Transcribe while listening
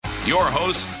Your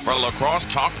host for Lacrosse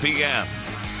Talk PM,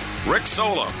 Rick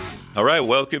Solo. All right,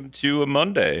 welcome to a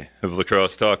Monday of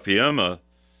Lacrosse Talk PM, a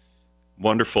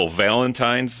wonderful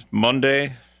Valentine's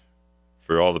Monday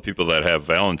for all the people that have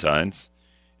Valentines.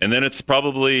 And then it's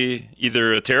probably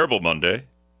either a terrible Monday,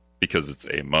 because it's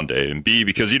a Monday, and B,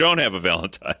 because you don't have a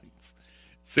Valentine's.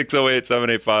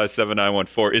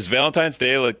 608-785-7914. Is Valentine's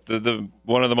Day like the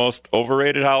one of the most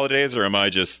overrated holidays, or am I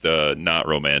just not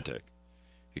romantic?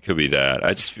 It could be that. I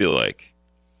just feel like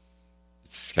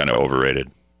it's kind of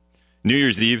overrated. New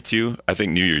Year's Eve, too. I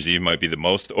think New Year's Eve might be the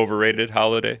most overrated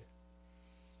holiday.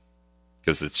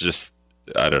 Because it's just,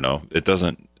 I don't know. It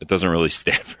doesn't really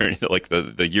stand for anything. Like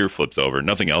the year flips over.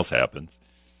 Nothing else happens.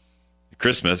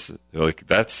 Christmas, like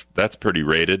that's pretty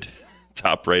rated.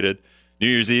 Top rated. New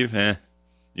Year's Eve, New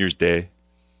Year's Day.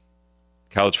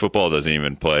 College football doesn't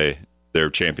even play their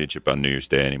championship on New Year's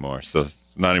Day anymore. So it's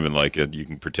not even like you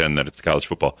can pretend that it's college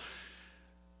football.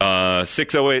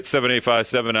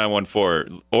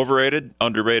 608-785-7914. Overrated,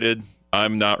 underrated.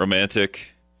 I'm not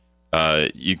romantic.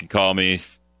 You can call me.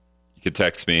 You can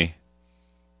text me.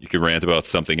 You can rant about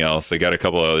something else. I got a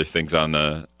couple of other things on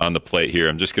the plate here.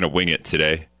 I'm just going to wing it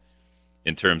today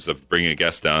in terms of bringing a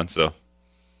guest on. So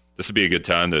this would be a good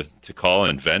time to call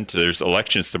and vent. There's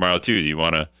elections tomorrow too. You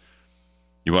want to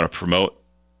promote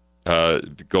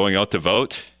going out to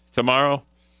vote tomorrow?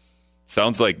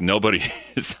 Sounds like nobody.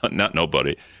 Not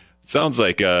nobody. Sounds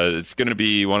like it's going to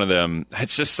be one of them.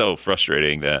 It's just so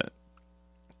frustrating that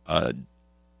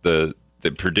the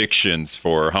predictions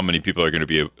for how many people are going to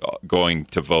be going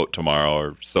to vote tomorrow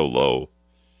are so low,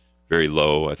 very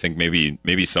low. I think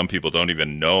maybe some people don't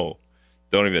even know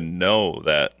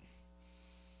that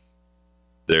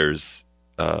there's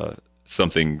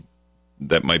something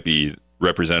that might be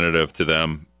representative to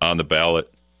them on the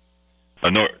ballot.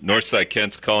 Northside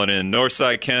Kent's calling in.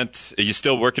 Northside Kent, are you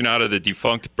still working out of the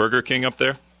defunct Burger King up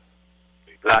there?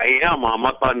 I am. I'm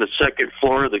up on the second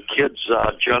floor of the kids'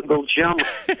 jungle gym.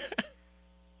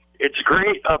 It's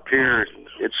great up here.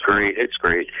 It's great.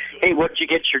 Hey, what'd you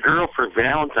get your girl for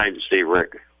Valentine's Day,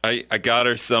 Rick? I got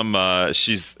her some.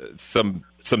 She's some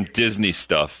Disney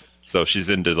stuff. So she's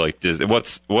into like Disney.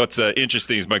 What's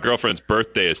interesting is my girlfriend's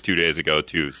birthday is 2 days ago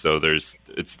too. So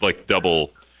it's like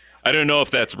double. I don't know if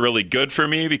that's really good for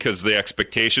me because the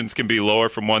expectations can be lower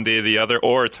from one day to the other,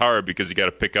 or it's hard because you got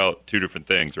to pick out two different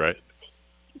things, right?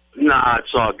 Nah, it's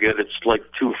all good. It's like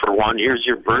 2 for 1. Here's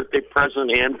your birthday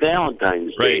present and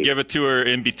Valentine's Day. Right, give it to her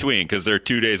in between because they're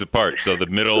 2 days apart. So the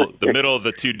middle of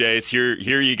the 2 days. Here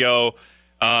you go.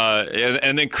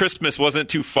 And then Christmas wasn't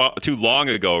too long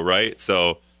ago, right?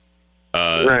 So.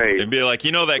 Right. And be like,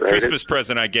 that Christmas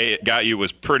present I got you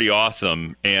was pretty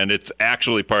awesome, and it's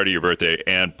actually part of your birthday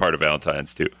and part of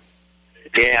Valentine's too.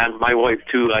 Yeah, and my wife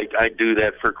too. I do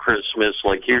that for Christmas.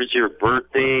 Like, here's your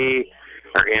birthday,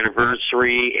 our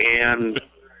anniversary, and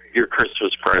your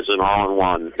Christmas present all in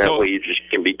one. That way you just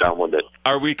can be done with it.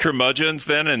 Are we curmudgeons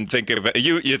then? And think of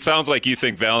you? It sounds like you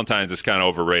think Valentine's is kind of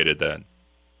overrated then.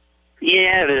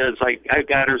 Yeah, it is. I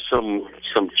got her some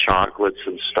chocolates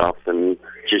and stuff, and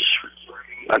just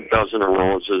a dozen of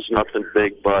roses. Nothing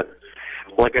big, but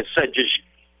like I said, just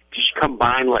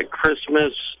combine like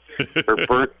Christmas, her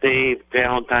birthday,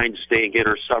 Valentine's Day, get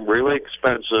her something really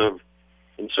expensive,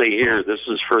 and say, "Here, this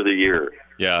is for the year."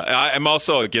 Yeah, I'm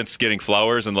also against getting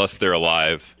flowers unless they're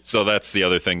alive. So that's the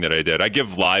other thing that I did. I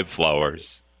give live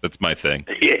flowers. That's my thing.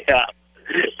 Yeah,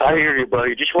 I hear you,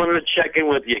 buddy. Just wanted to check in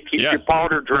with you. Keep your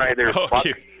powder dry there, fuck.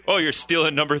 You're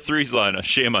stealing number 3's line.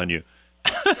 Shame on you.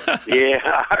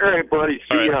 Yeah, all right, buddy.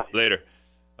 See ya. Later.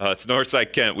 It's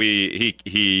Northside Kent.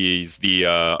 He's the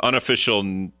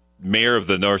unofficial mayor of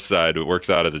the North Side who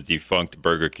works out of the defunct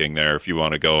Burger King there. If you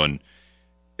want to go and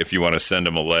if you want to send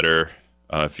him a letter,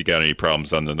 if you got any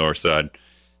problems on the North Side.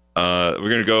 We're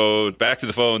going to go back to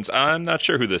the phones. I'm not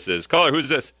sure who this is. Caller, who's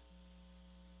this?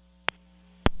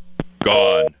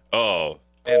 Gone. Oh,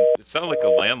 and it sounded like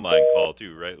a landline call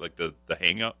too, right? Like the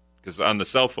hang up? Because on the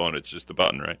cell phone, it's just a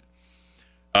button, right?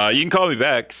 You can call me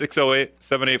back,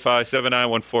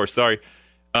 608-785-7914. Sorry.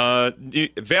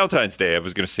 Valentine's Day, I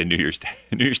was going to say New Year's Day.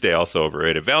 New Year's Day also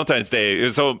overrated. Valentine's Day,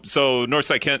 so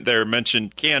Northside Kent there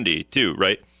mentioned candy too,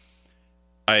 right?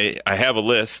 I have a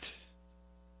list.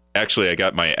 Actually, I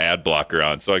got my ad blocker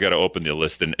on, so I got to open the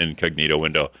list in incognito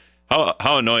window. How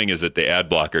annoying is it, the ad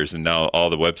blockers, and now all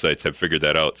the websites have figured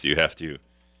that out, so you have to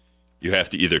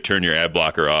either turn your ad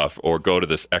blocker off or go to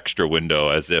this extra window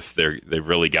as if they've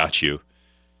really got you.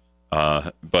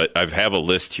 But I have a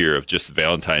list here of just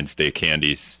Valentine's Day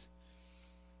candies.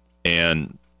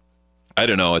 And I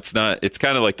don't know, it's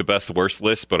kind of like the best worst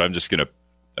list, but I'm just going to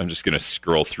I'm just gonna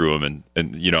scroll through them,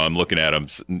 and I'm looking at them.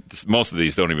 Most of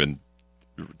these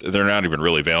they're not even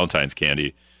really Valentine's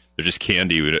candy. They're just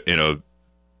candy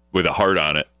with a heart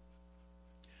on it.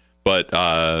 But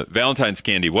Valentine's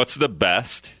candy, what's the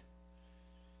best?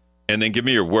 And then give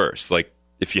me your worst, like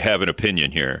if you have an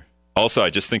opinion here. Also, I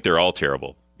just think they're all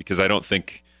terrible because I don't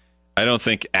think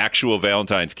actual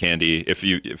Valentine's candy. If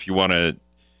you want to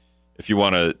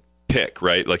pick,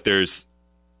 right? Like there's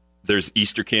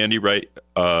Easter candy, right?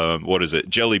 What is it?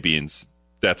 Jelly beans.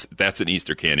 That's an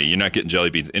Easter candy. You're not getting jelly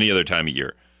beans any other time of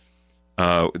year.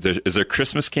 Is there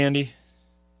Christmas candy?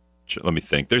 Let me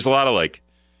think. There's a lot of like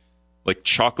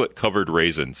chocolate covered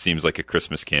raisins seems like a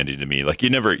Christmas candy to me. Like you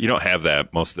don't have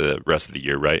that most of the rest of the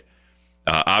year, right?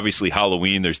 Obviously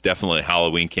Halloween, there's definitely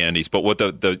Halloween candies, but what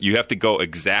you have to go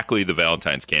exactly the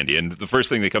Valentine's candy. And the first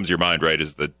thing that comes to your mind, right,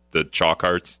 is the chalk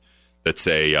hearts that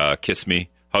say, kiss me,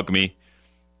 hug me,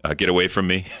 get away from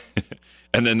me.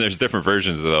 And then there's different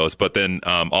versions of those, but then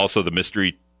also the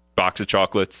mystery box of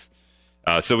chocolates.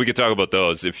 So we could talk about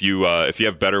those. If you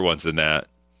have better ones than that,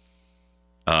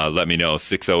 let me know.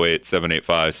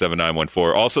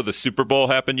 608-785-7914. Also, the Super Bowl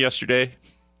happened yesterday.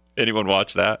 Anyone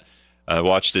watch that? I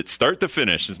watched it start to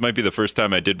finish. This might be the first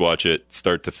time I did watch it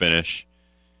start to finish.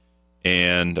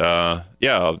 And, I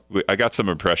got some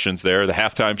impressions there. The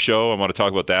halftime show, I want to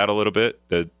talk about that a little bit.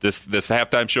 This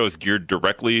halftime show is geared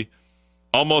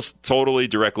almost totally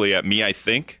directly at me, I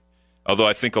think. Although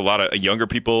I think a lot of younger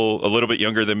people, a little bit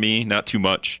younger than me, not too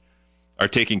much, are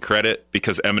taking credit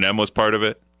because Eminem was part of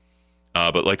it.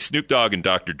 But like Snoop Dogg and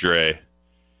Dr. Dre,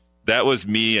 that was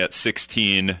me at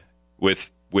 16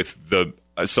 with the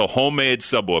homemade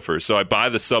subwoofers. So I buy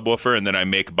the subwoofer and then I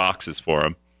make boxes for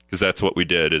them because that's what we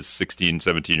did as 16,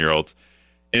 17-year-olds.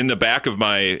 In the back of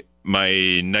my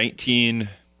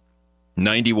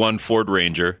 1991 Ford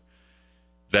Ranger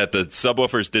that the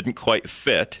subwoofers didn't quite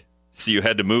fit. So you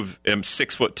had to move. I'm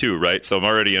 6'2", right? So I'm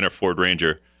already in a Ford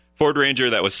Ranger. Ford Ranger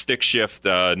that was stick shift,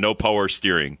 no power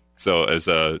steering. So it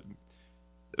was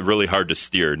really hard to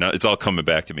steer. Now it's all coming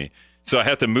back to me. So I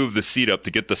had to move the seat up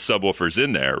to get the subwoofers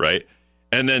in there, right?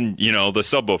 And then, the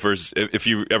subwoofers, if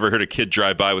you ever heard a kid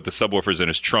drive by with the subwoofers in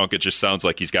his trunk, it just sounds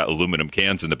like he's got aluminum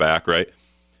cans in the back, right?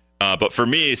 But for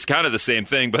me, it's kind of the same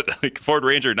thing, but like Ford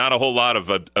Ranger, not a whole lot of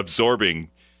absorbing.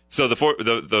 So the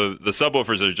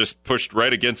subwoofers are just pushed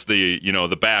right against the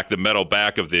metal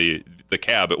back of the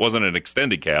cab. It wasn't an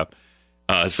extended cab.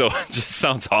 So it just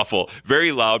sounds awful.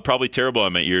 Very loud, probably terrible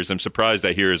on my ears. I'm surprised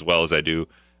I hear as well as I do.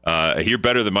 I hear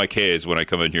better than Mike Hayes when I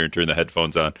come in here and turn the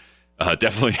headphones on.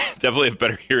 Definitely have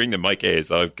better hearing than Mike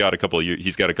Hayes. I've got a couple of years.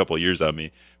 He's got a couple of years on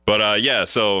me. But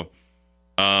So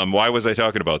why was I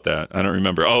talking about that? I don't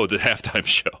remember. Oh, the halftime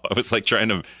show. I was like trying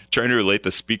to relate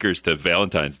the speakers to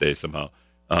Valentine's Day somehow.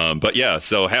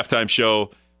 So halftime show,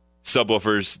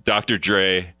 subwoofers, Dr.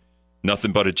 Dre,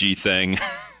 Nothing But a G Thing,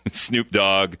 Snoop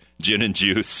Dogg, Gin and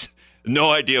Juice.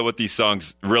 No idea what these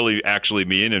songs really actually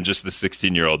mean. I'm just the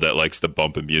 16-year-old that likes the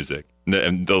bumping music.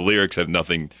 And the lyrics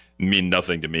mean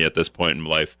nothing to me at this point in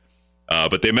life.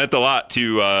 But they meant a lot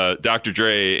to Dr.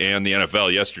 Dre and the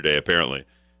NFL yesterday, apparently.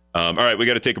 All right, we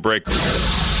got to take a break.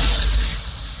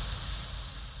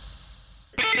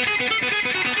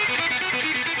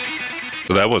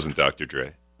 So that wasn't Dr. Dre.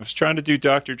 I was trying to do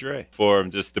Dr. Dre. I'm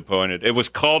disappointed. It was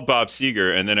called Bob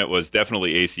Seger, and then it was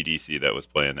definitely AC/DC that was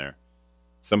playing there.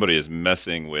 Somebody is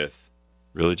messing with.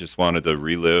 Really just wanted to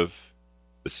relive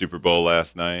the Super Bowl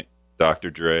last night.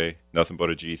 Dr. Dre, Nothing But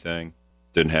a G Thing.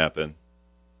 Didn't happen.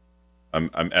 I'm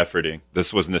efforting.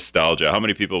 This was nostalgia. How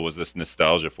many people was this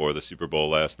nostalgia for, the Super Bowl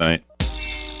last night?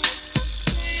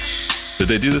 Did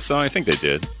they do the song? I think they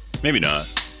did. Maybe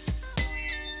not.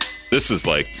 This is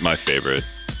like my favorite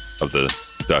of the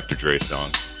Dr. Dre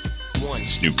songs.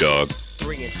 Snoop Dogg.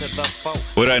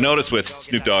 What I noticed with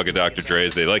Snoop Dogg and Dr. Dre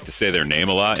is they like to say their name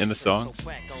a lot in the songs.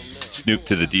 Snoop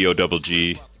to the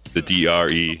D-O-double-G, the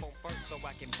D-R-E.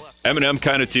 Eminem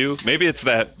kind of too. Maybe it's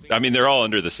that. I mean, they're all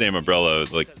under the same umbrella,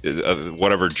 like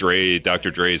whatever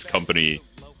Dr. Dre's company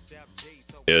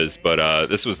is. But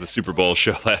this was the Super Bowl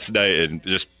show last night, and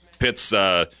just pits,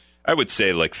 I would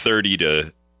say, like 30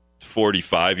 to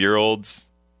 45-year-olds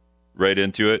right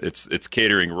into it. It's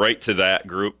catering right to that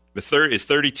group. Is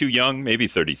 30 too young? Maybe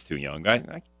 30's too young.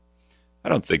 I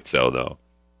don't think so, though.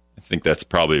 I think that's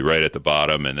probably right at the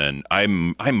bottom, and then I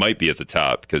might be at the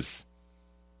top because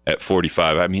at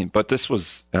 45. I mean, but this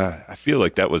was. I feel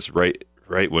like that was right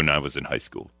when I was in high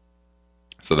school.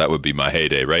 So that would be my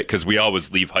heyday, right? Because we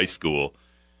always leave high school.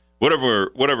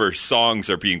 Whatever songs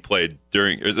are being played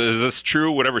during. Is this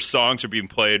true? Whatever songs are being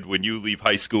played when you leave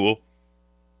high school,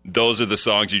 those are the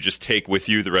songs you just take with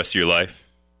you the rest of your life.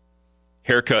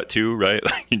 haircut too, right?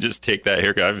 Like you just take that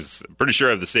haircut. I'm pretty sure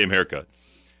I have the same haircut.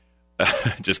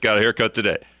 Just got a haircut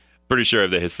today. Pretty sure I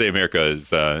have the same haircut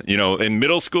as, in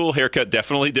middle school, haircut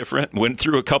definitely different. Went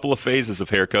through a couple of phases of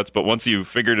haircuts, but once you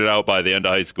figured it out by the end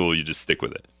of high school, you just stick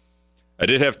with it. I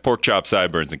did have pork chop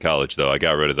sideburns in college, though. I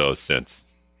got rid of those since.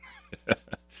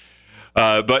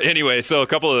 But anyway, so a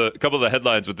couple of the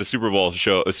headlines with the Super Bowl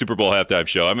halftime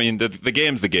show. I mean, the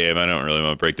game's the game. I don't really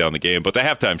want to break down the game, but the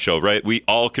halftime show, right? We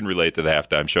all can relate to the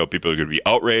halftime show. People are going to be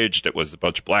outraged. It was a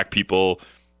bunch of black people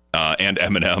and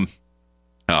Eminem.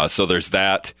 So there's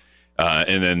that.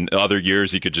 And then other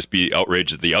years, you could just be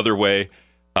outraged the other way.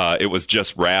 It was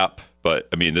just rap, but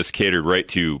I mean, this catered right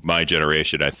to my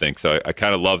generation, I think. So I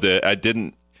kind of loved it.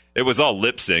 It was all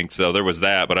lip sync, so there was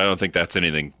that, but I don't think that's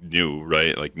anything new,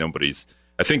 right? Like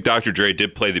I think Dr. Dre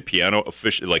did play the piano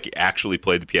officially, like he actually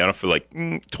played the piano for like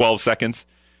 12 seconds.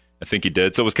 I think he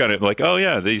did. So it was kind of like, oh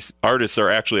yeah, these artists are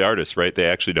actually artists, right? They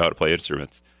actually know how to play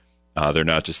instruments. They're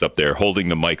not just up there holding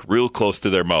the mic real close to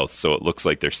their mouth, so it looks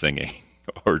like they're singing.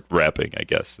 Or rapping, I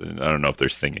guess. I don't know if they're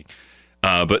singing.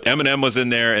 But Eminem was in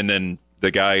there, and then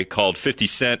the guy called 50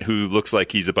 Cent, who looks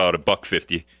like he's about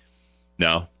 $1.50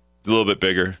 now. A little bit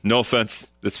bigger. No offense.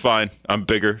 It's fine. I'm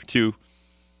bigger, too.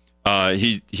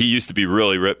 He used to be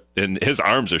really ripped, and his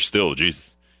arms are still,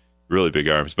 Jesus, really big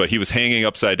arms. But he was hanging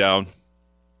upside down,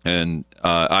 and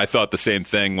I thought the same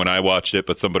thing when I watched it,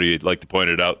 but somebody would like to point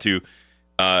it out, too.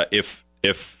 If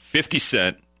 50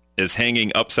 Cent is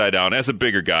hanging upside down as a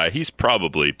bigger guy, he's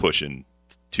probably pushing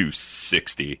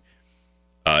 260.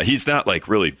 He's not like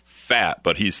really fat,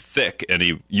 but he's thick, and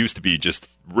he used to be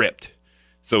just ripped.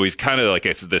 So he's kind of like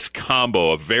it's this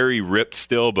combo of very ripped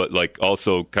still, but like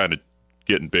also kind of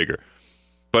getting bigger.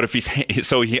 But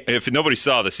if nobody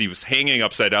saw this, he was hanging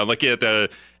upside down, like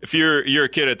if you're a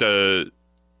kid at the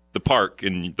park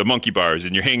and the monkey bars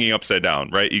and you're hanging upside down,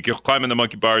 right? You climb in the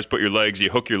monkey bars, put your legs, you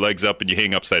hook your legs up and you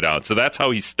hang upside down. So that's how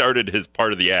he started his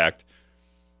part of the act.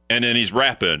 And then he's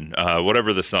rapping,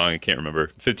 whatever the song, I can't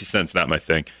remember. 50 Cent's not my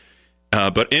thing.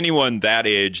 But anyone that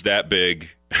age, that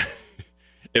big,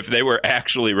 if they were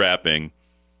actually rapping,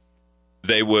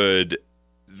 they would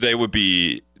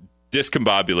be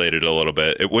discombobulated a little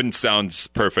bit. It wouldn't sound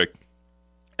perfect.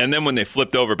 And then when they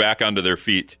flipped over back onto their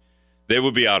feet, they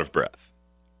would be out of breath.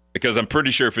 Because I'm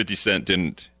pretty sure 50 Cent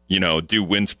didn't, do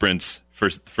wind sprints for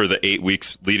the 8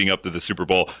 weeks leading up to the Super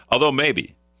Bowl. Although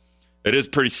maybe. It is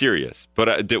pretty serious.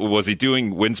 But was he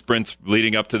doing wind sprints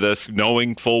leading up to this,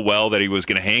 knowing full well that he was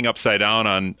going to hang upside down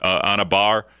on a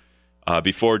bar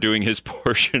before doing his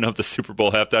portion of the Super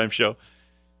Bowl halftime show?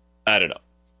 I don't know.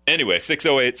 Anyway,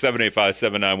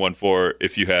 608-785-7914.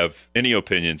 If you have any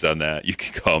opinions on that, you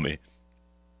can call me.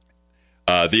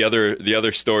 The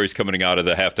other stories coming out of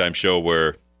the halftime show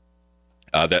were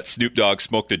that Snoop Dogg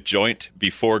smoked a joint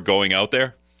before going out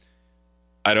there.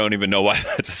 I don't even know why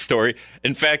that's a story.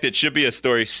 In fact, it should be a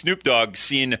story. Snoop Dogg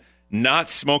seen not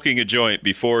smoking a joint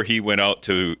before he went out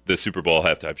to the Super Bowl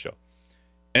halftime show.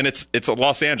 And it's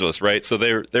Los Angeles, right? So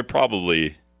they're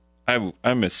probably, I'm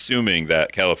assuming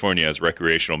that California has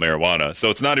recreational marijuana.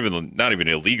 So it's not even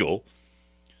illegal.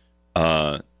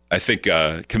 I think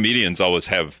comedians always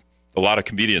have, a lot of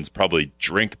comedians probably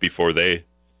drink before they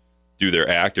do their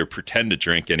act or pretend to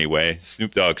drink anyway.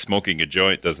 Snoop Dogg smoking a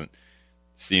joint doesn't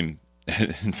seem,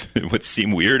 it would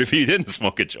seem weird if he didn't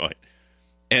smoke a joint.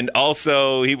 And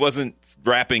also, he wasn't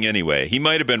rapping anyway. He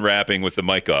might have been rapping with the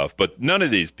mic off, but none of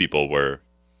these people were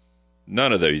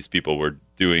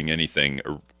doing anything,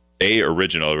 A,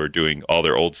 original, or doing all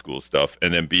their old school stuff,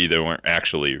 and then B, they weren't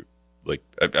actually, like,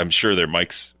 I'm sure their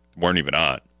mics weren't even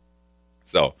on.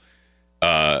 So,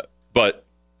 but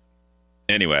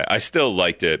anyway, I still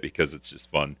liked it because it's just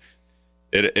fun.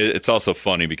 It's also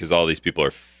funny because all these people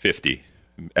are 50.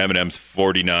 Eminem's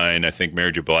 49. I think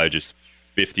Mary J. Blige is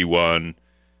 51.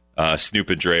 Snoop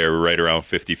and Dre are right around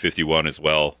 50, 51 as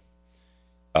well.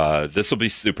 This will be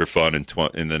super fun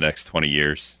in the next 20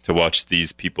 years to watch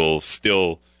these people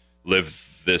still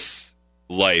live this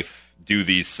life, do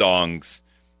these songs.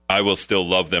 I will still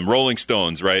love them. Rolling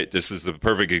Stones, right? This is the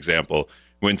perfect example.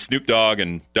 When Snoop Dogg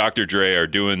and Dr. Dre are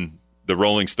doing the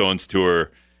Rolling Stones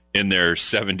tour in their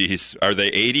 70s, are they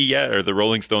 80 yet? Are the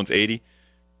Rolling Stones 80?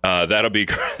 That'll be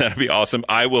awesome.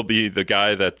 I will be the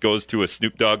guy that goes to a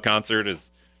Snoop Dogg concert, to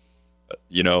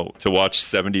watch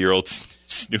 70-year-old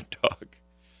Snoop Dogg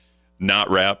not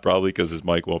rap, probably because his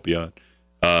mic won't be on.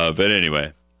 But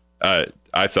anyway,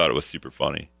 I thought it was super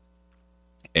funny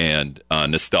and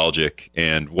nostalgic,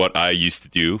 and what I used to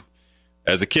do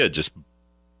as a kid, just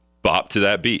bop to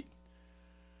that beat.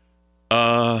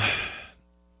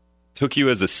 Took you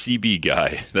as a CB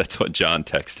guy. That's what John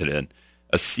texted in.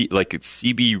 like a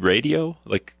CB radio,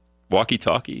 like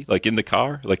walkie-talkie, like in the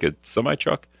car, like a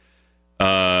semi-truck.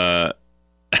 Rug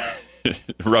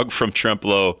from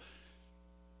Tremplow.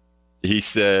 He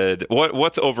said,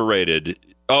 "What's overrated?"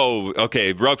 Oh,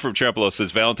 okay. Rug from Tremplow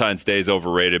says Valentine's Day is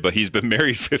overrated, but he's been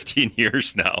married 15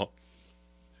 years now.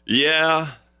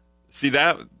 Yeah. See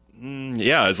that?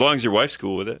 Yeah, as long as your wife's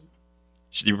cool with it.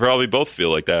 You probably both feel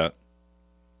like that.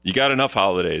 You got enough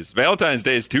holidays. Valentine's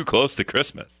Day is too close to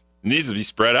Christmas. It needs to be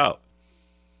spread out.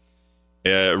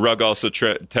 Rug also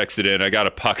texted in, I got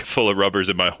a pocket full of rubbers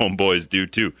and my homeboys do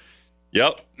too.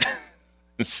 Yep.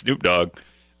 Snoop Dogg.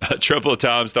 Tremplow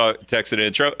Tom's texted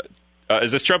in.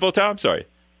 Is this Tremplow Tom? Sorry.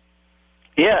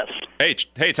 Yes.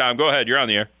 Hey, Tom, go ahead. You're on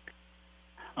the air.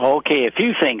 Okay, a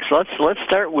few things. Let's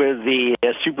start with the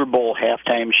Super Bowl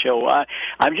halftime show.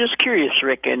 I'm just curious,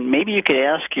 Rick, and maybe you could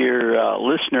ask your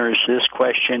listeners this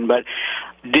question, but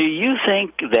do you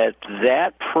think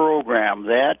that program,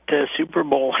 that Super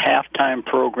Bowl halftime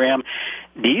program,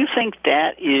 do you think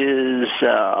that is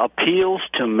appeals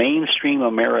to mainstream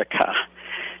America?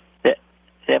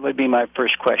 That would be my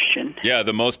first question. Yeah,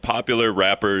 the most popular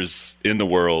rappers in the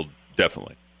world,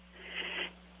 definitely.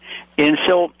 And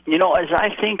so, as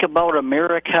I think about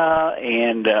America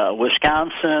and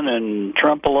Wisconsin and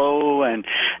Tremplow and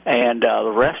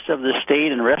the rest of the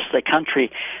state and the rest of the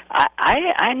country,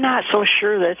 I'm not so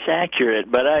sure that's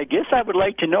accurate, but I guess I would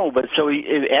like to know. But so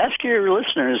ask your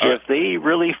listeners if they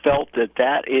really felt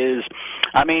that is,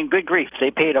 I mean, good grief, they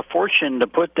paid a fortune to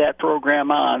put that program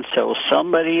on, so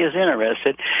somebody is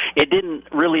interested. It didn't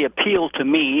really appeal to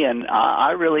me, and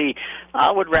I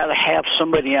would rather have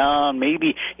somebody on,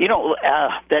 maybe,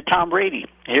 that Tom Brady.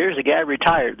 Here's a guy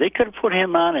retired. They could have put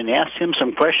him on and asked him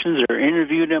some questions or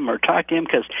interviewed him or talked to him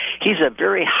because he's a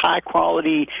very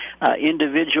high-quality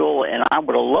individual, and I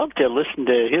would have loved to listen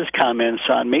to his comments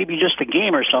on maybe just a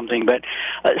game or something. But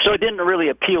so it didn't really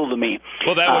appeal to me.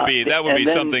 Well, that would be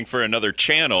something for another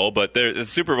channel, but the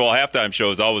Super Bowl halftime show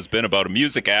has always been about a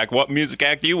music act. What music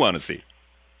act do you want to see?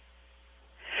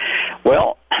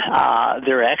 Well,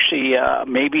 they're actually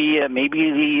maybe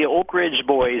the Oak Ridge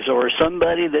Boys or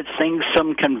somebody that sings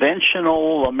some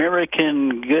conventional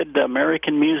good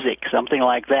American music, something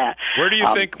like that. Where do you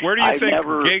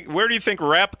think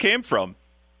rap came from?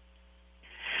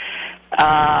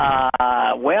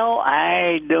 Well,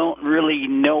 I don't really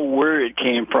know where it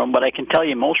came from, but I can tell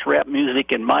you most rap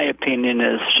music, in my opinion,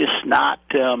 is just not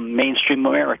mainstream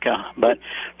America. But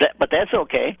that's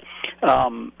okay.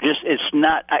 It's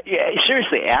not.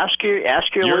 Seriously, ask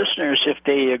your listeners if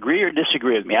they agree or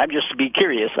disagree with me. I'm just to be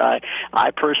curious.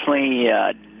 I personally.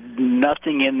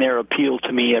 Nothing in there appealed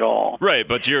to me at all. Right,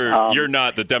 but you're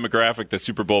not the demographic the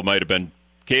Super Bowl might have been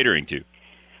catering to.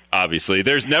 Obviously,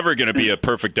 there's never going to be a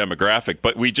perfect demographic,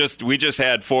 but we just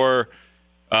had for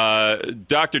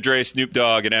Dr. Dre, Snoop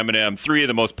Dogg, and Eminem, three of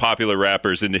the most popular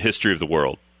rappers in the history of the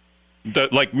world.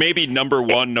 Maybe number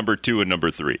one, number two, and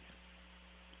number three.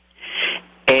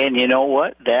 And you know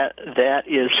what? That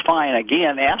is fine.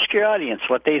 Again, ask your audience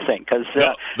what they think, because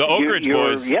the Oak Ridge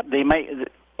Boys. Yep, they might.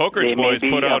 Oak Ridge Boys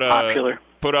put out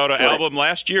an album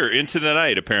last year, Into the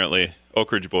Night. Apparently,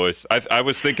 Oak Ridge Boys. I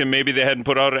was thinking maybe they hadn't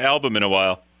put out an album in a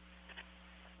while.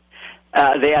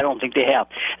 I don't think they have,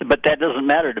 but that doesn't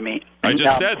matter to me. I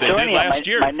just said they did last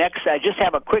year. I just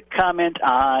have a quick comment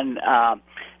on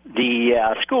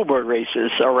the school board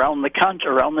races around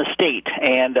the state,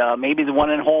 and maybe the one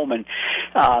in Holman.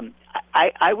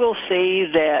 I will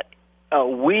say that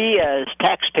we as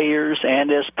taxpayers and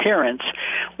as parents,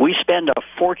 we spend a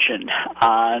fortune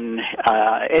on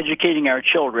educating our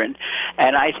children,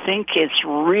 and I think it's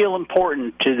real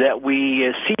important that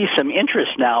we see some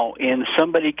interest now in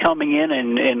somebody coming in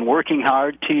and working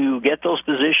hard to get those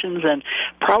positions, and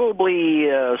probably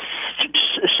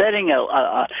setting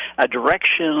a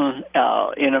direction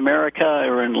in America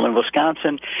or in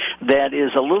Wisconsin that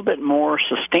is a little bit more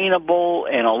sustainable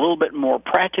and a little bit more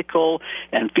practical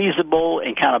and feasible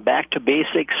and kind of back to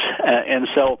basics, and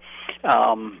so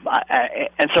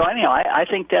I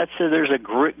think there's a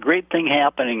great thing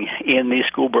happening in these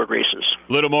school board races.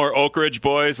 A little more Oak Ridge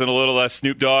Boys and a little less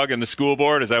Snoop Dogg in the school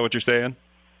board. Is that what you're saying?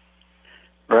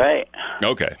 Right.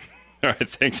 Okay. All right.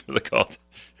 Thanks for the call,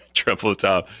 Tremplow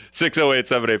Tom.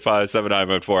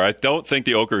 608-785-7914. I don't think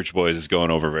the Oak Ridge Boys is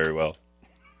going over very well.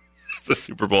 It's a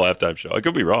Super Bowl halftime show. I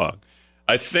could be wrong.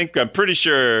 I'm pretty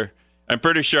sure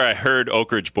I heard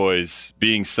Oak Ridge Boys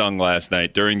being sung last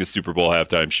night during the Super Bowl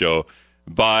halftime show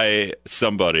by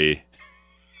somebody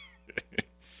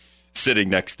sitting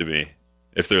next to me.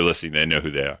 If they're listening, they know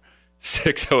who they are.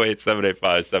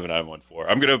 608-785-7914.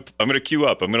 I'm gonna queue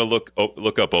up. I'm gonna look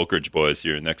up Oak Ridge Boys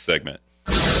here in the next segment.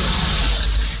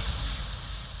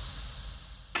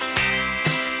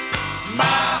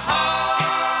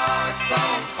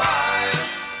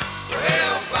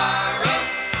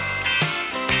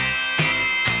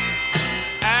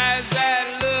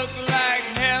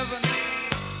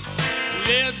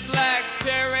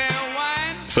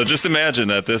 So just imagine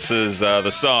that this is the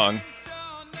song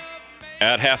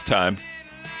at halftime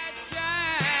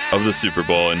of the Super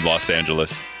Bowl in Los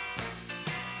Angeles.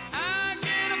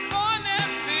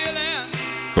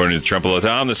 According to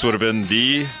Trump-O-Tom, this would have been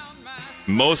the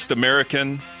most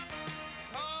American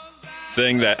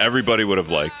thing that everybody would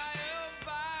have liked.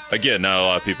 Again, not a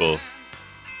lot of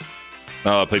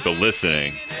people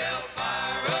listening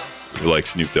who like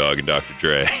Snoop Dogg and Dr.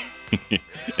 Dre.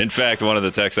 In fact, one of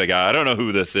the texts I got, I don't know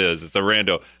who this is. It's a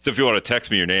rando. So if you want to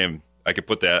text me your name, I could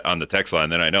put that on the text line,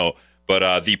 then I know.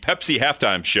 But the Pepsi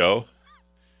halftime show,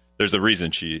 there's a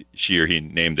reason she or he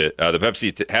named it. The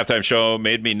Pepsi halftime show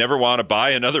made me never want to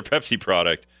buy another Pepsi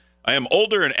product. I am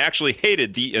older and actually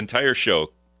hated the entire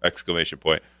show! !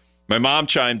 My mom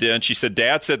chimed in. She said,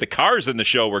 Dad said the cars in the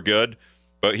show were good,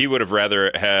 but he would have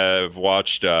rather have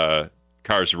watched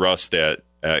cars rust at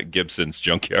Gibson's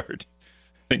junkyard.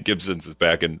 I think Gibson's is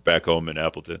back home in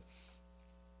Appleton.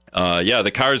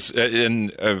 The cars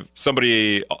in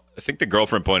somebody, I think the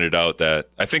girlfriend pointed out that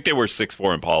I think they were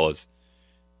 6'4" Impalas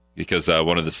because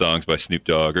one of the songs by Snoop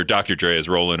Dogg or Dr. Dre is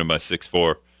rolling in my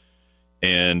 6'4",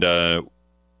 and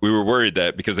we were worried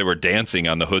that because they were dancing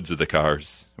on the hoods of the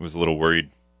cars, I was a little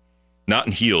worried. Not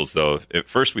in heels though. At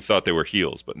first we thought they were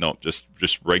heels, but no, just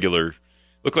regular.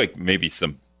 Look like maybe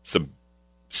some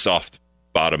soft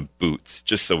bottom boots,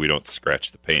 just so we don't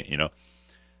scratch the paint, you know.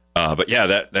 But yeah,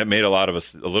 that made a lot of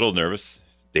us a little nervous.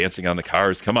 Dancing on the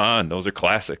cars, come on, those are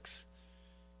classics.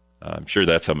 I'm sure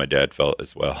that's how my dad felt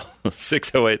as well.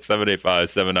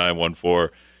 608-785-7914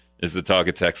 is the talk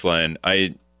and text line.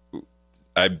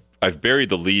 I've buried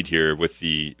the lead here with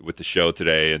the show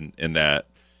today, and in that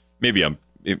maybe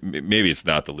it's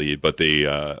not the lead, but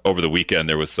over the weekend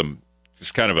there was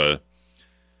just kind of a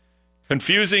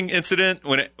confusing incident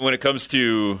when it comes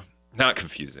to, not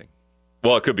confusing.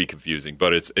 Well, it could be confusing,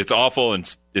 but it's awful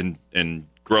and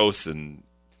gross, and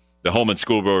the Holman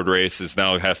School Board race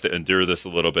now has to endure this a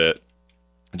little bit.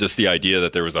 Just the idea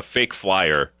that there was a fake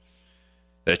flyer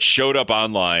that showed up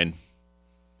online.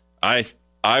 I saw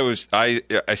it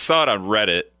on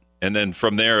Reddit, and then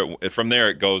from there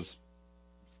it goes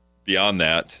beyond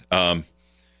that.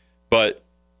 But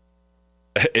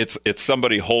it's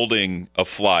somebody holding a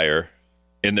flyer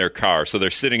in their car. So they're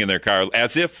sitting in their car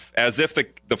as if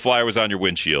the flyer was on your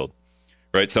windshield,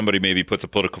 right? Somebody maybe puts a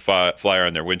political flyer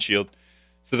on their windshield.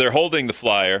 So they're holding the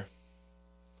flyer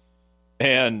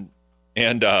and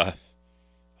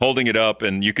holding it up,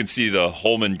 and you can see the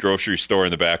Holman grocery store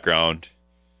in the background.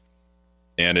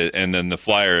 And then the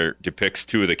flyer depicts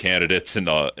two of the candidates in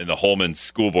the Holman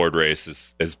school board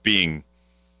race as being,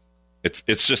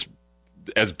 it's just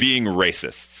as being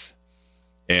racists.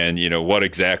 And you know what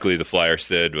exactly the flyer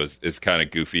said is kind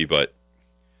of goofy, but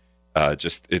I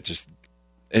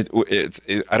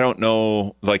don't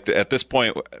know. Like at this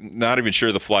point, not even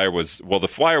sure the flyer was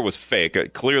fake.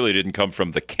 It clearly didn't come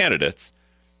from the candidates,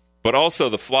 but also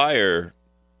the flyer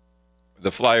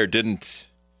didn't.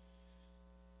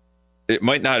 It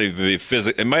might not even be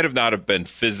it might have not have been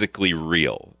physically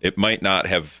real. It might not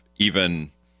have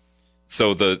even.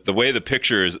 So the way the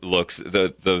picture looks,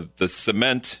 the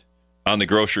cement on the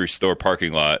grocery store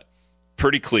parking lot,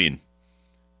 pretty clean.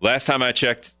 Last time I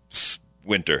checked,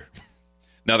 winter.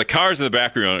 Now the cars in the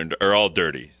background are all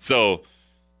dirty. So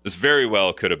this very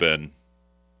well could have been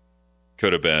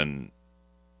taken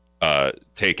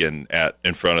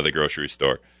in front of the grocery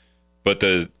store. But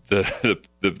the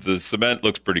cement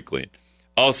looks pretty clean.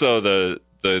 Also, the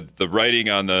writing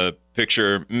on the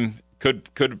picture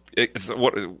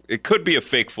it could be a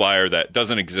fake flyer that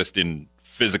doesn't exist in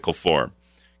physical form.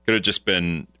 Could have just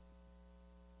been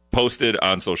posted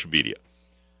on social media.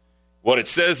 What it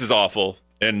says is awful,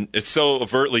 and it's so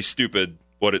overtly stupid.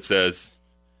 What it says,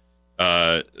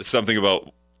 something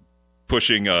about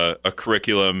pushing a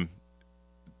curriculum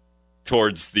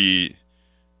towards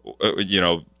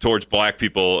towards black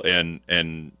people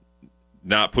and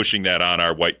not pushing that on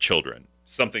our white children,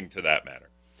 something to that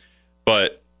matter.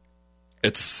 But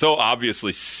it's so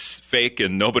obviously fake,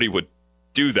 and nobody would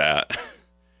do that.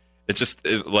 It's just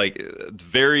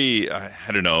very,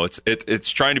 I don't know.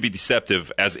 It's trying to be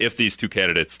deceptive, as if these two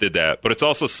candidates did that, but it's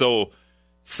also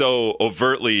so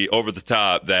overtly over the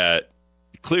top that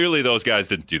clearly those guys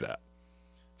didn't do that.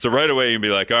 So right away you'd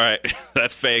be like, all right,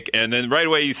 that's fake, and then right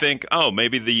away you think, oh,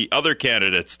 maybe the other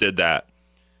candidates did that,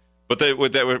 but that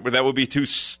would be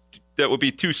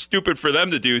too stupid for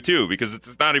them to do too, because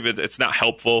it's not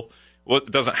helpful.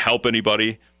 It doesn't help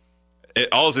anybody.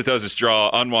 All it does is draw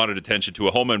unwanted attention to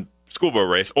a Holman school board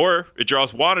race, or it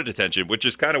draws wanted attention, which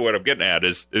is kind of what I'm getting at.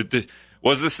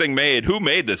 Was this thing made? Who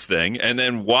made this thing? And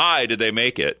then why did they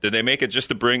make it? Did they make it just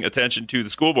to bring attention to the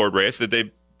school board race? Did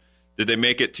they Did they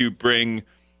make it to bring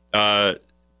to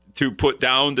put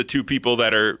down the two people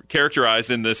that are characterized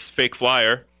in this fake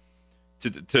flyer,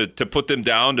 to put them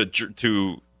down,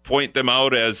 to point them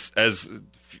out as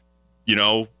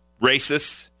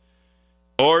racist?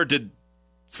 Or did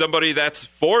somebody that's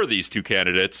for these two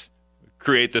candidates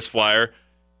create this flyer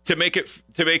to make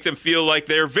them feel like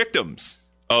they're victims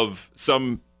of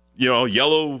some,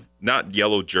 not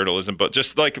yellow journalism, but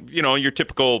just like, your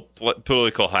typical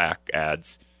political hack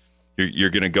ads. You're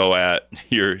going to go at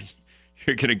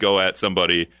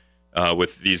somebody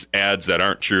with these ads that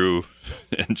aren't true,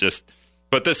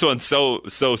 but this one's so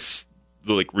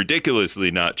like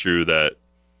ridiculously not true that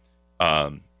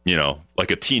like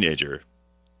a teenager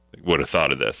would have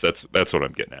thought of this. That's what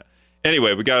I'm getting at.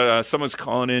 Anyway, we got someone's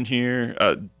calling in here.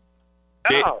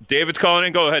 David's calling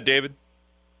in. Go ahead, David.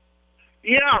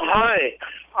 Yeah, hi.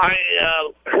 I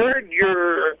heard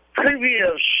your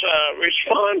previous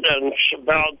respondents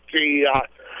about the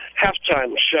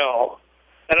halftime show,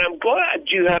 and I'm glad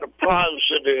you had a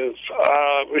positive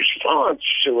response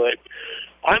to it.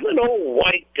 I'm an old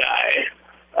white guy.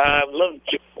 I've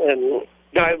lived in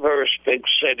diverse big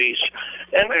cities,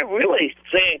 and I really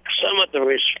think some of the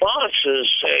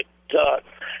responses that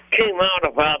came out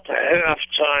about the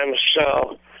halftime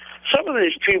show, some of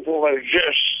these people are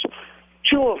just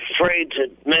too afraid to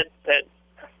admit that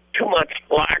too much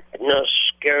blackness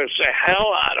scares the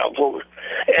hell out of them.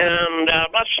 And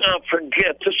let's not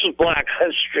forget, this is Black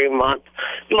History Month.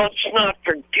 Let's not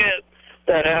forget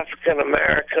that African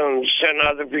Americans and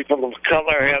other people of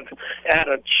color have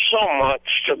added so much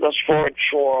to the sports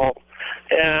world.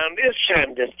 And it's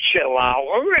time to chill out.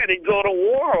 We're ready to go to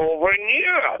war over in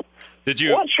Europe.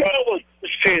 What's wrong with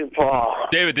these people?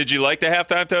 David, did you like the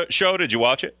halftime show? Did you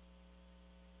watch it?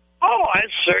 Oh, I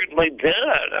certainly did.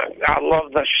 I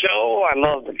love the show. I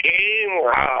love the game.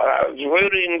 I was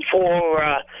rooting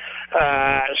for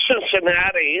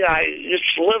Cincinnati. I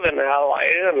used to live in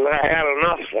L.A., and I had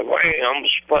enough of the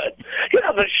Rams. But,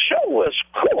 the show was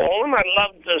cool, and I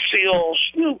loved to see old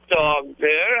Snoop Dogg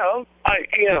there. I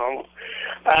like him.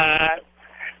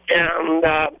 And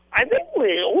I think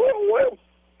we're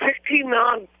picking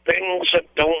on things that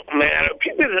don't matter.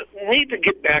 People need to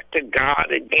get back to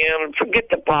God again and forget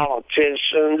the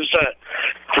politicians,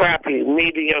 crappy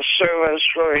media service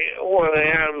for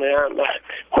them, and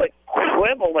quit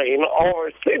quibbling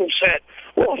over things that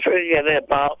we'll forget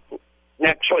about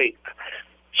next week.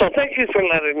 So thank you for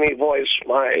letting me voice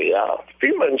my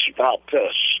feelings about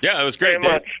this. Yeah, it was great.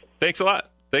 Thanks a lot.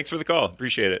 Thanks for the call.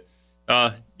 Appreciate it.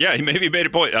 Maybe made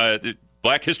a point.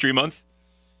 Black History Month.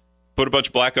 Put a bunch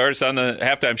of black artists on the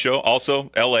halftime show.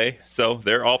 Also, L.A. So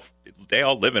they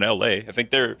all live in L.A. I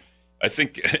think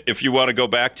if you want to go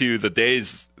back to the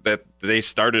days that they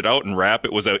started out in rap,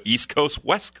 it was a East Coast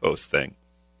West Coast thing.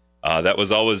 That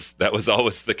was always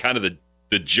the kind of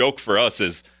the joke for us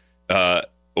as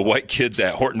white kids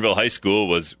at Hortonville High School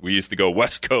was we used to go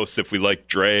West Coast if we liked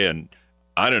Dre, and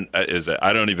I don't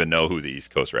even know who the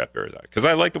East Coast rappers are because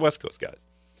I like the West Coast guys.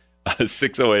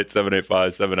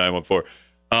 608-785-7914.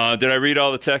 Did I read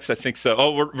all the texts? I think so.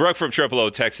 Oh, Ruck from Triple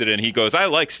O texted in. He goes, I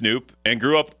like Snoop and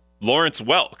grew up Lawrence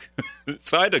Welk.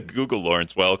 So I had to Google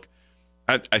Lawrence Welk.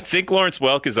 I think Lawrence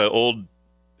Welk is an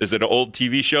old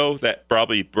TV show that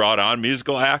probably brought on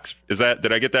musical acts?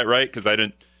 Did I get that right? Because I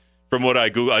didn't, from what I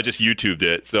Googled, I just YouTubed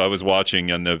it. So I was watching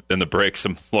in the break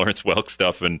some Lawrence Welk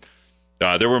stuff, and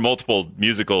there were multiple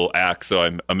musical acts. So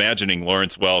I'm imagining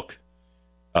Lawrence Welk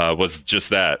was just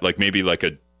that, like maybe like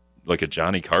a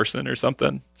Johnny Carson or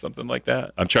something like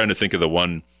that. I'm trying to think of the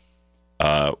one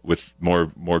with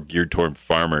more geared toward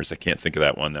farmers. I can't think of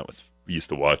that one that we used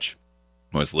to watch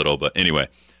when I was little. But anyway,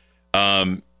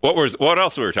 what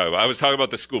else were we talking about? I was talking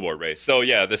about the school board race. So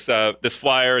yeah, this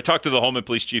flyer. I talked to the Holman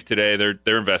police chief today.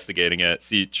 They're investigating it.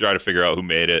 Try to figure out who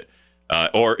made it,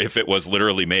 or if it was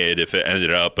literally made. If it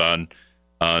ended up on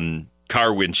car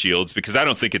windshields, because I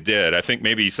don't think it did. I think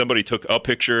maybe somebody took a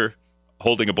picture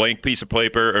holding a blank piece of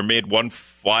paper or made one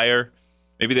flyer.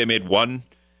 Maybe they made one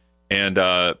and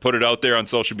put it out there on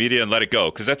social media and let it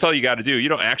go, because that's all you got to do. You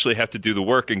don't actually have to do the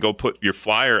work and go put your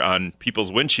flyer on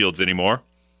people's windshields anymore.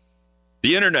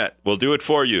 The internet will do it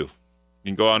for you. You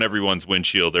can go on everyone's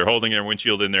windshield. They're holding their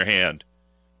windshield in their hand,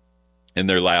 in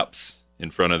their laps, in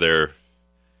front of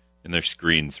in their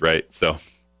screens, right? So,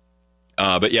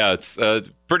 but yeah, it's a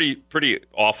pretty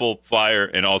awful flyer,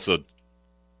 and also,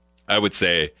 I would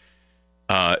say,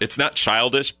 it's not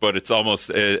childish, but it's almost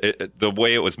the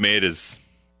way it was made is,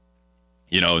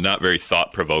 not very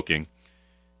thought-provoking.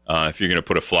 If you're going to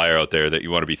put a flyer out there that you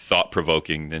want to be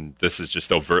thought-provoking, then this is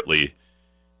just overtly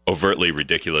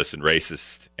ridiculous and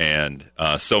racist, and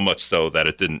so much so that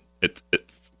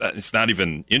it's not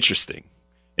even interesting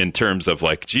in terms of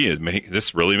like, gee,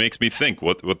 this really makes me think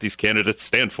what these candidates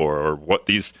stand for, or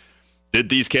did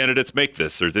these candidates make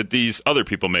this, or did these other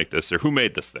people make this, or who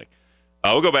made this thing?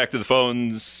 We'll go back to the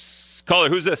phones. Caller,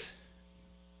 who's this?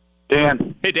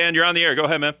 Dan. Hey, Dan, you're on the air. Go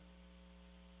ahead, man.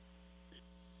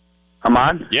 I'm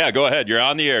on? Yeah, go ahead. You're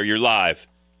on the air. You're live.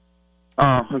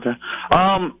 Oh, okay.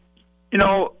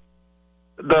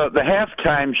 The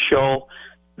halftime show,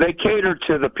 they cater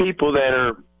to the people that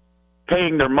are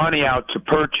paying their money out to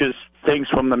purchase things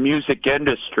from the music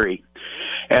industry.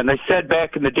 And they said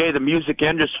back in the day the music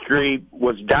industry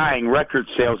was dying, record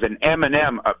sales, and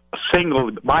Eminem, a single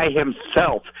by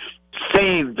himself,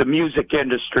 saved the music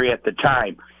industry at the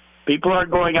time. People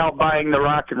aren't going out buying the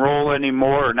rock and roll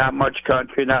anymore, or not much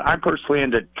country. Now, I'm personally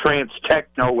into trance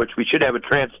techno, which we should have a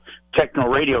trance techno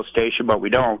radio station, but we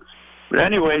don't. But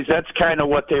anyways, that's kind of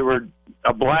what they were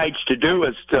obliged to do,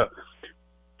 is to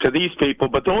these people.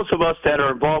 But those of us that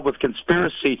are involved with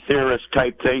conspiracy theorist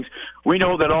type things, we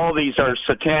know that all these are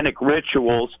satanic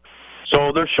rituals.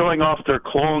 So they're showing off their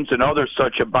clones and other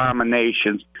such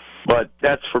abominations. But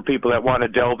that's for people that want to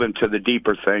delve into the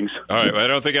deeper things. All right. Well, I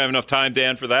don't think I have enough time,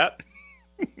 Dan, for that.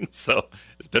 So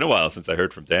it's been a while since I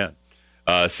heard from Dan.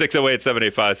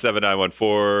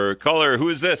 608-785-7914. Caller, who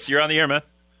is this? You're on the air, man.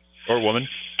 Or woman.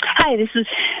 Hi, this is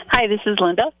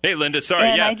Linda. Hey, Linda. Sorry.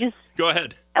 And yeah. Go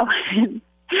ahead. I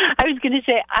was going to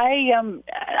say I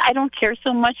don't care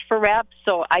so much for rap,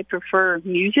 so I prefer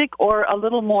music or a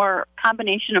little more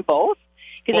combination of both.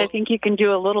 Because I think you can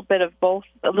do a little bit of both,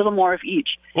 a little more of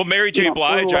each. Well, Mary J.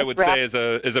 Blige, I would say, is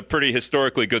a pretty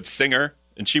historically good singer,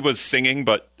 and she was singing,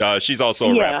 but she's also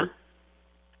a rapper.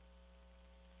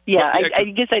 Yeah, I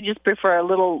guess I just prefer a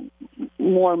little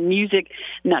more music,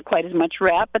 not quite as much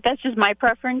rap, but that's just my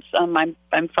preference. I'm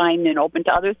fine and open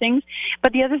to other things.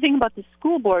 But the other thing about the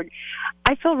school board,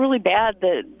 I feel really bad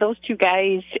that those two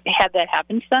guys had that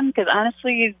happen to them, because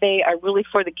honestly, they are really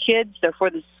for the kids, they're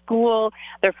for the school,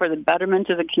 they're for the betterment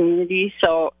of the community.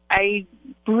 So I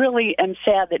really am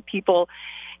sad that people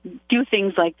do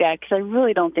things like that, because I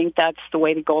really don't think that's the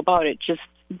way to go about it. Just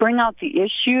bring out the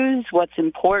issues, what's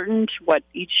important, what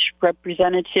each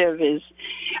representative is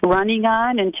running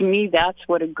on, and to me, that's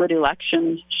what a good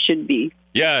election should be.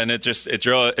 Yeah, and it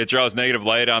draws negative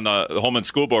light on the Holman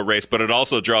School Board race, but it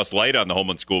also draws light on the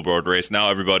Holman School Board race. Now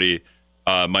everybody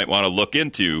might want to look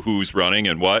into who's running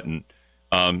and what, and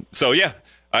so yeah,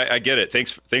 I get it.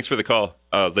 Thanks for the call,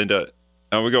 Linda.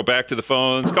 And we go back to the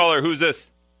phones. Caller, who's this?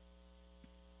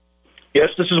 Yes,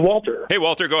 this is Walter. Hey,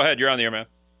 Walter, go ahead. You're on the air, man.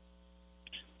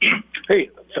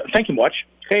 Hey, thank you much.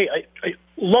 Hey, I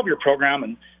love your program,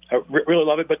 and I really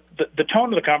love it, but the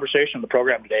tone of the conversation of the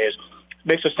program today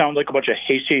makes us sound like a bunch of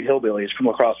hayseed hillbillies from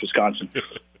La Crosse, Wisconsin.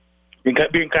 being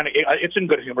kind of, it's in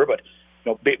good humor, but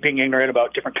being ignorant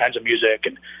about different kinds of music,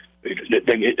 and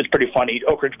it's pretty funny.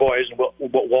 Oak Ridge Boys and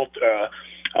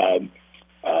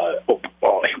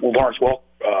Lawrence Welk.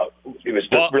 It was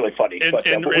really funny.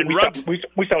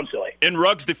 We sound silly. In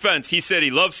Rugg's defense, he said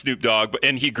he loves Snoop Dogg,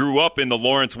 and he grew up in the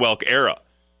Lawrence Welk era.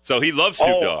 So he loves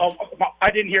Snoop Dogg. I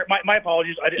didn't hear. My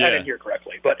apologies. I didn't hear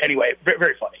correctly. But anyway,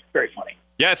 very funny. Very funny.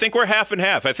 Yeah, I think we're half and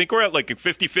half. I think we're at like a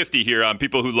 50-50 here on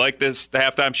people who like the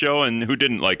halftime show and who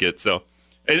didn't like it. So,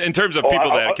 in terms of people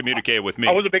that communicate with me,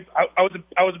 I was a big fan. I was a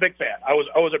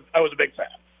big fan.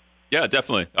 Yeah,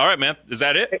 definitely. All right, man. Is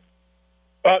that it?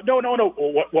 No.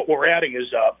 What we're adding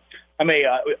is I'm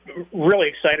really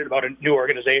excited about a new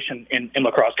organization in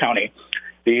La Crosse County.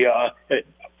 The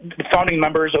founding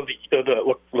members of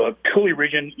the Cooley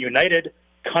Region United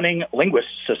Cunning Linguist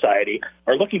Society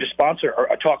are looking to sponsor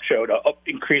a talk show to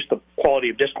increase the quality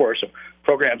of discourse of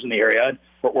programs in the area. And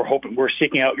we're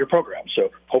seeking out your program, so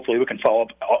hopefully we can follow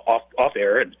up off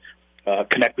air and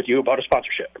connect with you about a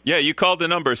sponsorship. Yeah, you called the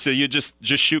number, so you just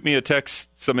shoot me a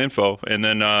text, some info, and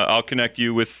then I'll connect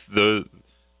you with the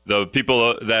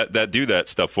people that do that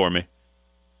stuff for me.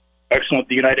 Excellent.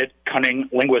 The United Cunning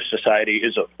Linguist Society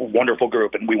is a wonderful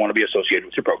group, and we want to be associated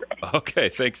with your program. Okay,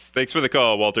 thanks for the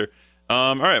call, Walter.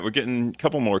 All right, we're getting a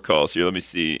couple more calls here. Let me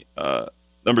see.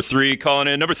 Number 3 calling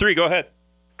in. Number 3, go ahead.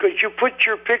 Could you put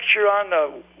your picture on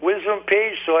the Wisdom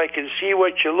page so I can see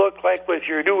what you look like with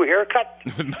your new haircut?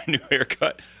 With my new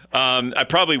haircut? I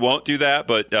probably won't do that,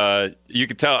 but you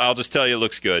can tell. I'll just tell you it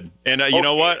looks good. And you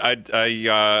know what?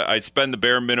 I spend the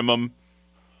bare minimum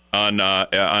on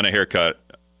a haircut.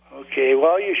 Okay.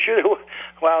 Well, you should.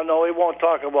 Well, no, we won't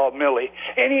talk about Millie.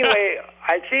 Anyway,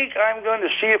 I think I'm going to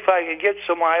see if I can get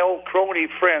some of my old crony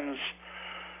friends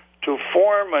to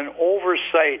form an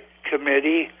oversight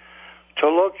committee to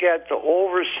look at the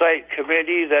oversight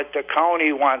committee that the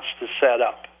county wants to set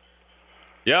up.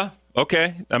 Yeah,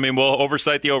 Okay. I mean, we'll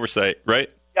oversight the oversight, right?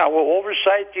 Yeah, we'll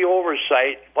oversight the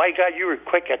oversight. By God, you were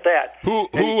quick at that.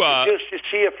 Just to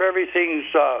see if everything's,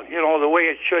 the way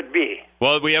it should be.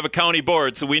 Well, we have a county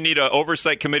board, so we need an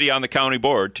oversight committee on the county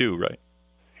board, too, right?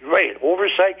 Right.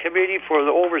 Oversight committee for the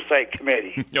oversight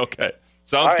committee. Okay.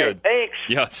 Sounds good. Thanks.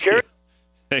 Yes. Sure.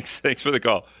 Thanks for the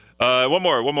call. One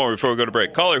more before we go to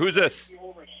break. Caller, who's this?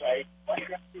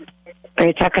 Are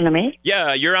you talking to me?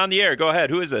 Yeah, you're on the air. Go ahead.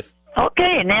 Who is this?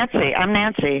 Okay, Nancy. I'm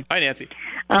Nancy. Hi, Nancy.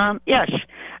 Yes.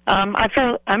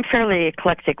 I'm fairly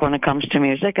eclectic when it comes to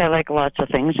music. I like lots of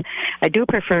things. I do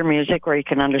prefer music where you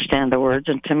can understand the words,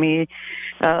 and to me,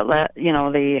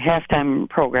 the halftime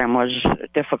program was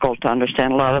difficult to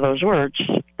understand a lot of those words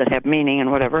that have meaning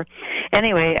and whatever.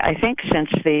 Anyway, I think since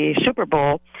the Super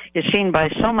Bowl is seen by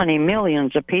so many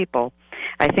millions of people,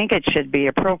 I think it should be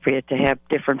appropriate to have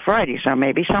different varieties. So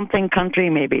maybe something country,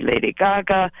 maybe Lady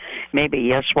Gaga, maybe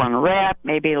Yes One rap,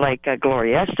 maybe like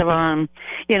Gloria Estefan,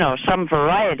 some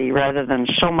variety rather than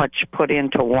so much put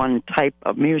into one type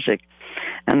of music.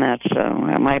 And that's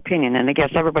my opinion. And I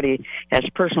guess everybody has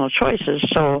personal choices,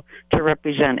 so to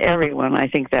represent everyone, I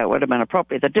think that would have been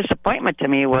appropriate. The disappointment to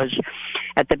me was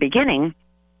at the beginning,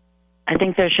 I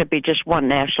think there should be just one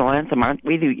national anthem. Aren't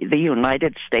we the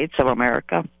United States of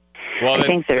America? Well, I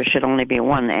think there should only be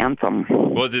one anthem. Well,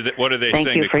 what do they sing?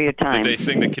 Thank you for your time. Did they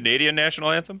sing the Canadian national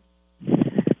anthem?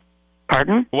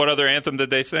 Pardon? What other anthem did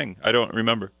they sing? I don't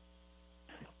remember.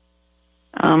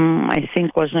 I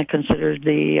think, wasn't it considered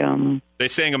the... They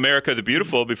sang America the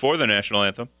Beautiful before the national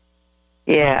anthem.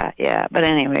 Yeah. But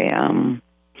anyway, No?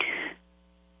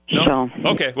 So...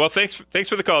 Okay, well, thanks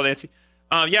for the call, Nancy.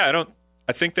 I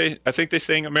think they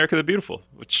sang America the Beautiful,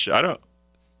 which I don't...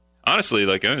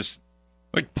 Honestly, I just...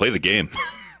 play the game.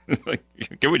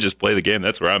 Can we just play the game?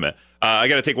 That's where I'm at. I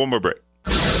got to take one more break.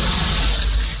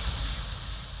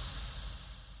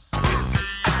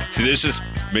 See, this just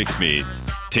makes me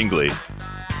tingly.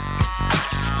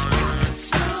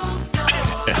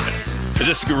 I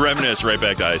just reminisce right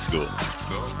back to high school.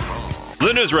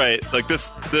 Linda's right.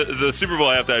 The Super Bowl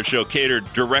halftime show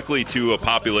catered directly to a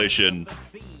population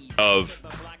of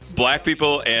black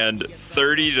people and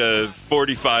 30 to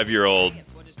 45-year-old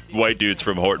white dudes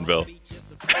from Hortonville.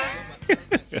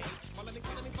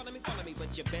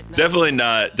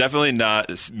 Definitely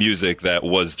not music that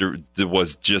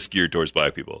was just geared towards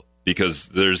black people, because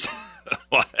there's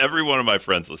every one of my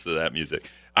friends listen to that music.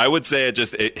 I would say it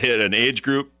hit an age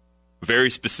group very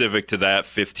specific to that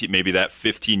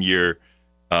 15 year,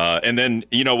 and then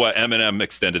you know what, Eminem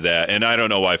extended that, and I don't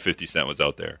know why 50 Cent was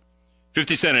out there.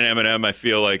 50 Cent and Eminem, I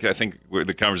think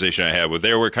the conversation I had with,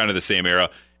 they were kind of the same era.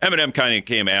 Eminem kind of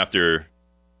came after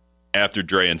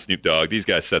Dre and Snoop Dogg. These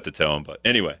guys set the tone. But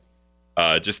anyway,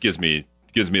 just gives me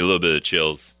a little bit of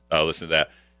chills. Listen to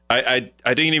that. I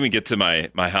didn't even get to my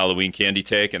Halloween candy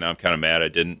take, and I'm kind of mad I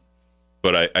didn't.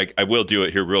 But I will do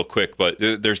it here real quick. But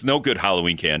there's no good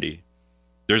Halloween candy.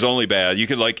 There's only bad. You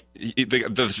could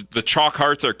the chalk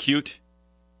hearts are cute.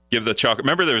 Give the chalk.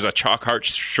 Remember there was a chalk heart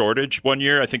shortage one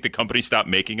year. I think the company stopped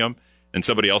making them, and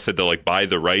somebody else had to buy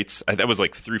the rights. That was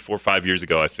 3, 4, 5 years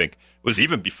ago. I think it was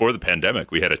even before the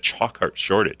pandemic. We had a chalk heart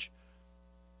shortage.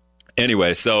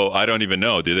 Anyway, so I don't even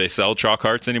know. Do they sell chalk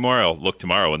hearts anymore? I'll look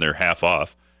tomorrow when they're half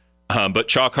off. But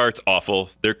chalk hearts, awful.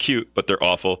 They're cute, but they're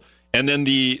awful. And then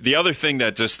the other thing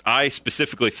that just I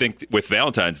specifically think with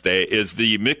Valentine's Day is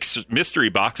the mystery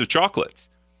box of chocolates.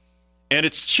 And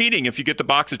it's cheating if you get the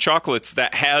box of chocolates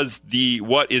that has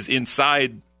what is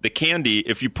inside the candy.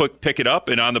 If you pick it up,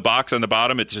 and on the box on the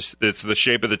bottom, it's the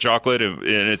shape of the chocolate, and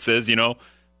it says,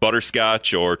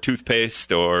 butterscotch or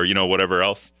toothpaste or, whatever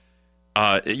else.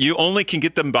 You only can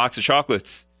get them box of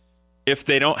chocolates if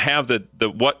they don't have the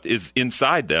what is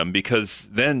inside them, because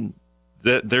then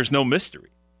there's no mystery.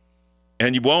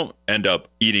 And you won't end up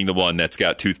eating the one that's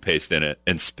got toothpaste in it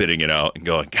and spitting it out and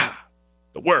going, God,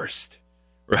 the worst,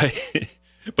 right?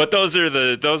 But those are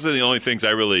the only things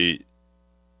I really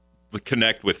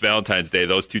connect with Valentine's Day.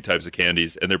 Those two types of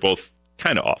candies, and they're both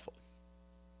kind of awful.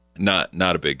 Not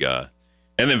a big. And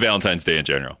then Valentine's Day in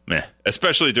general, meh.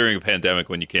 Especially during a pandemic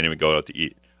when you can't even go out to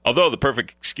eat. Although the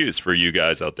perfect excuse for you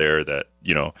guys out there that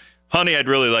honey, I'd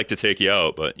really like to take you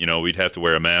out, but we'd have to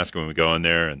wear a mask when we go in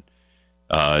there, and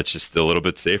it's just a little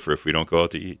bit safer if we don't go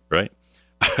out to eat, right?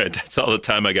 All right, that's all the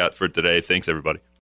time I got for today. Thanks, everybody.